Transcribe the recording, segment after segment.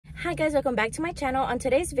Hi guys, welcome back to my channel. On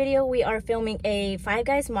today's video we are filming a Five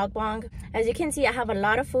Guys mukbang. As you can see, I have a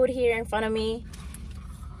lot of food here in front of me.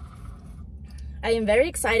 I am very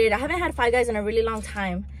excited. I haven't had Five Guys in a really long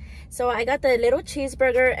time. So I got the little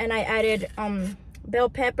cheeseburger and I added bell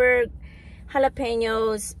pepper,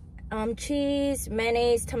 jalapenos, cheese,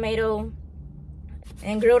 mayonnaise, tomato,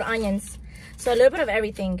 and grilled onions. So a little bit of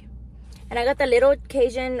everything. And I got the little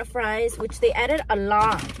Cajun fries, which they added a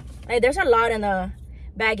lot. Like, there's a lot in the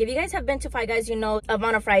bag. If you guys have been to Five Guys, you know the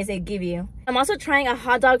amount of fries they give you. I'm also trying a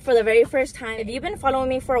hot dog for the very first time. If you've been following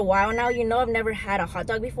me for a while now, you know I've never had a hot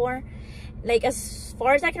dog before. Like, as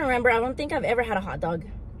far as I can remember, I don't think I've ever had a hot dog.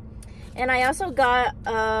 And I also got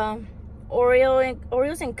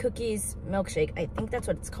Oreos and cookies milkshake. I think that's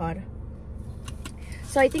what it's called.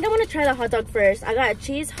 So I think I'm gonna try the hot dog first. I got a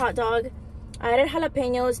cheese hot dog. I added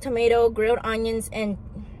jalapenos, tomato, grilled onions, and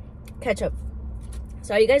ketchup.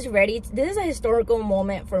 So are you guys ready? This is a historical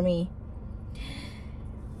moment for me.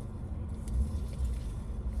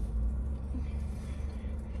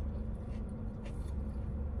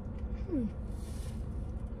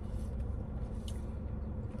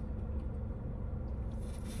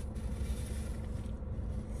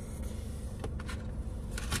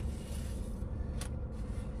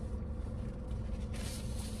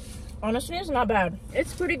 Honestly, it's not bad.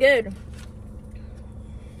 It's pretty good.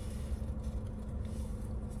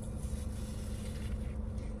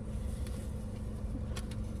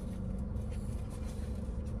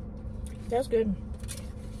 That's good.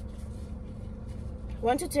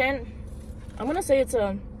 1 to 10. I'm gonna say it's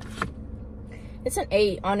an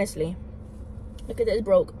 8, honestly. Look at this,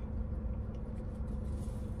 broke.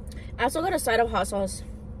 I also got a side of hot sauce.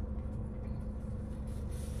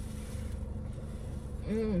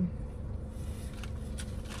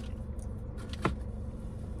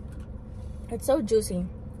 It's so juicy.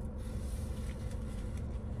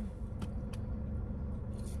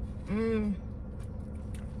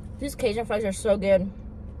 These Cajun fries are so good.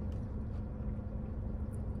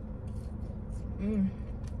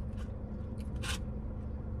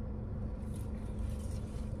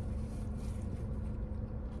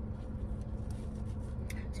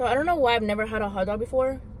 So I don't know why I've never had a hot dog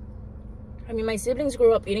before. I mean, my siblings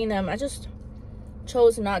grew up eating them. I just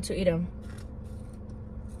chose not to eat them.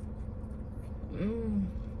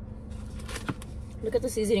 Look at the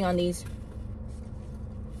seasoning on these.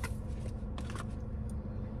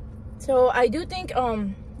 So I do think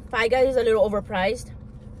Five Guys is a little overpriced.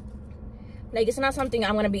 Like, it's not something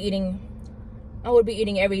I'm gonna be eating. I would be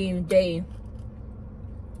eating every day.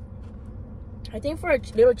 I think for a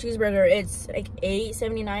little cheeseburger it's like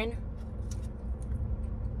 $8.79.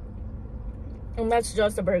 And that's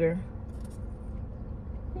just a burger.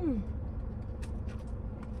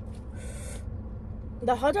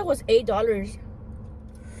 The hot dog was $8.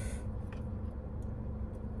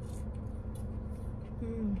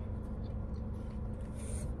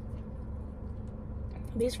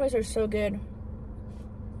 These fries are so good.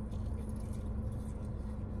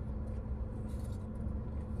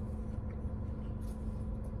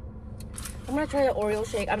 I'm gonna try the Oreo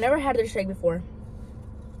shake. I've never had their shake before.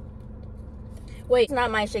 Wait, it's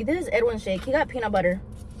not my shake. This is Edwin's shake. He got peanut butter.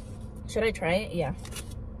 Should I try it? Yeah.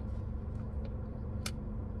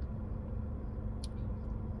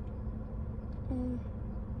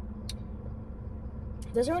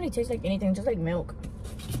 Doesn't really taste like anything, just like milk.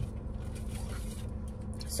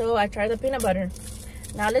 So I tried the peanut butter.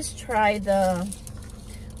 Now let's try the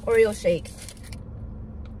Oreo shake.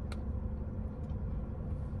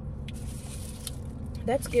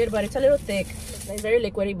 That's good, but it's a little thick. It's like very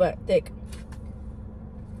liquidy, but thick.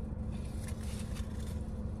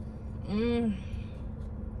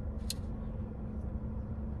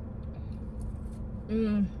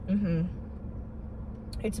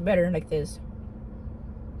 It's better like this.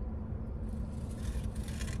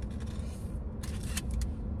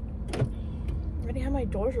 I already have my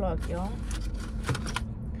doors locked, y'all.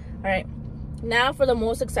 All right, now for the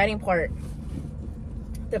most exciting part,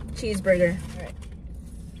 the cheeseburger. All right.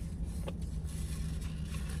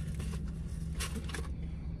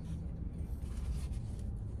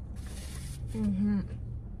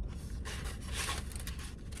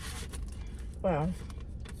 Wow.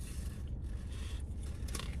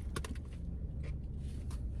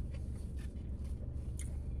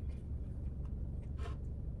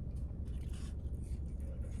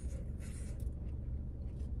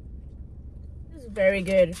 This is very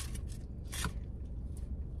good.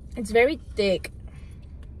 It's very thick.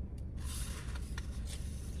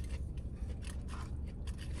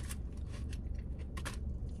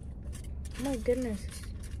 Oh my goodness.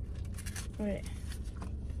 All right.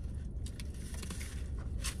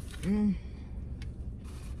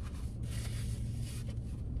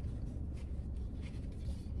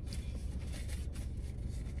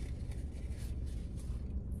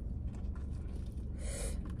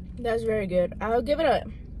 That's very good. I'll give it a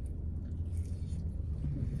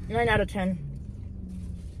 9 out of 10.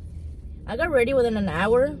 I got ready within an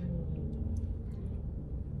hour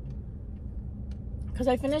because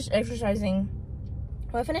I finished exercising.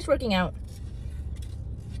 Well, I finished working out.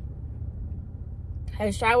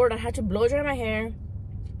 I showered. I had to blow dry my hair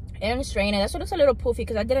and straighten it. That's why it looks a little poofy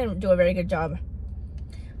because I didn't do a very good job.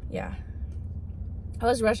 Yeah. I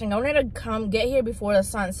was rushing. I wanted to get here before the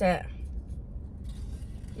sun set.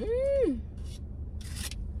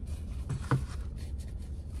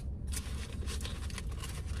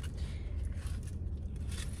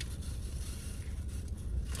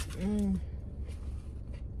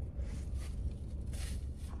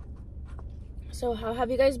 So how have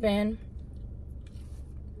you guys been?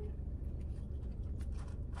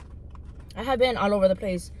 I have been all over the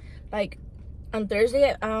place. Like on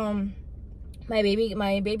Thursday, my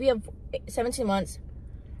baby of 17 months,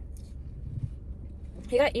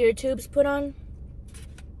 he got ear tubes put on,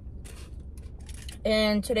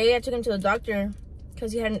 and today I took him to the doctor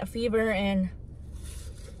because he had a fever and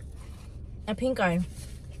a pink eye.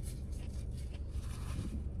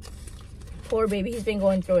 Poor baby, he's been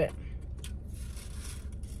going through it.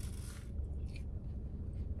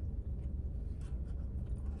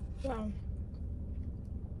 Wow.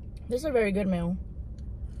 This is a very good meal.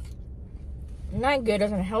 Not good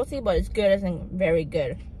as in healthy, but it's good as in very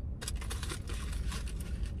good.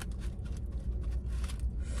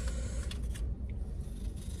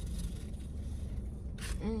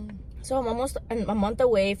 So I'm almost a month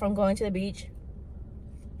away from going to the beach.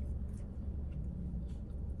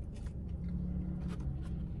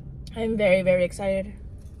 I'm very, very excited.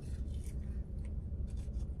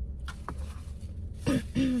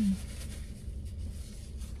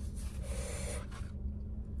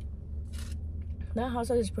 That hot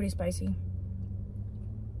sauce is pretty spicy.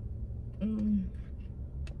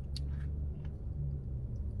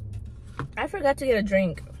 I forgot to get a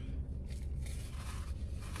drink.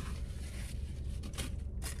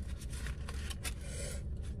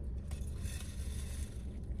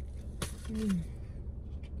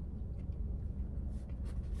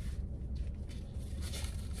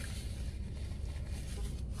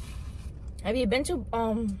 Have you been to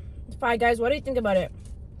Five Guys? What do you think about it?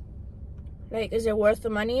 Like, is it worth the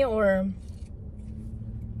money, or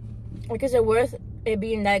like, is it worth it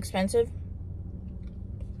being that expensive?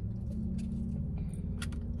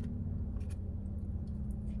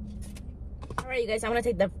 Alright, you guys, I'm gonna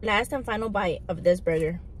take the last and final bite of this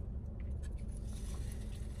burger.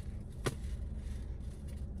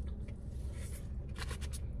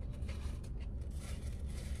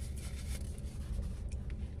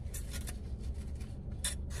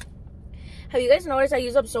 Have you guys noticed I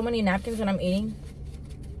use up so many napkins when I'm eating?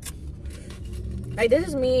 Like, this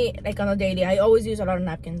is me, like, on a daily. I always use a lot of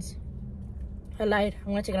napkins. I lied. I'm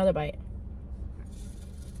gonna take another bite.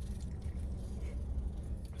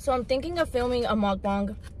 So I'm thinking of filming a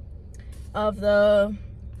mukbang of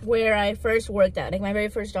where I first worked at, like my very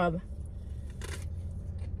first job.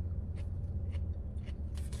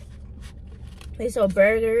 They sell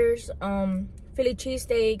burgers, Philly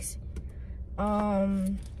cheesesteaks,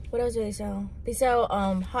 what else do they sell? They sell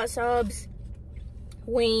hot subs,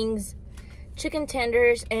 wings, chicken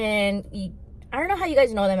tenders, and I don't know how you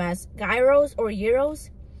guys know them as, gyros or gyros.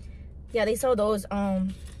 Yeah, they sell those.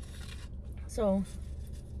 So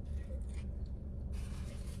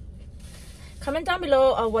comment down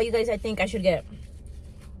below what you guys think I should get.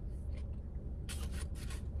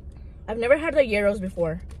 I've never had the gyros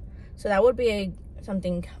before, so that would be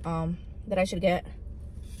something that I should get.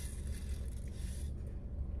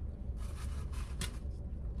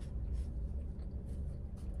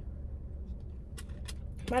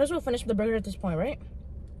 Might as well finish the burger at this point, right?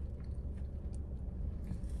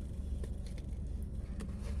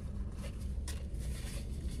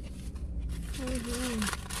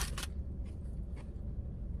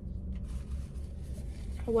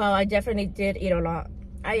 Wow, I definitely did eat a lot.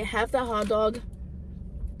 I have the hot dog.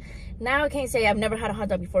 Now I can't say I've never had a hot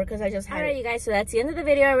dog before because I just had it. Alright, you guys, so that's the end of the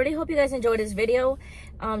video. I really hope you guys enjoyed this video.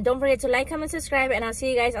 Don't forget to like, comment, subscribe, and I'll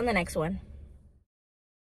see you guys on the next one.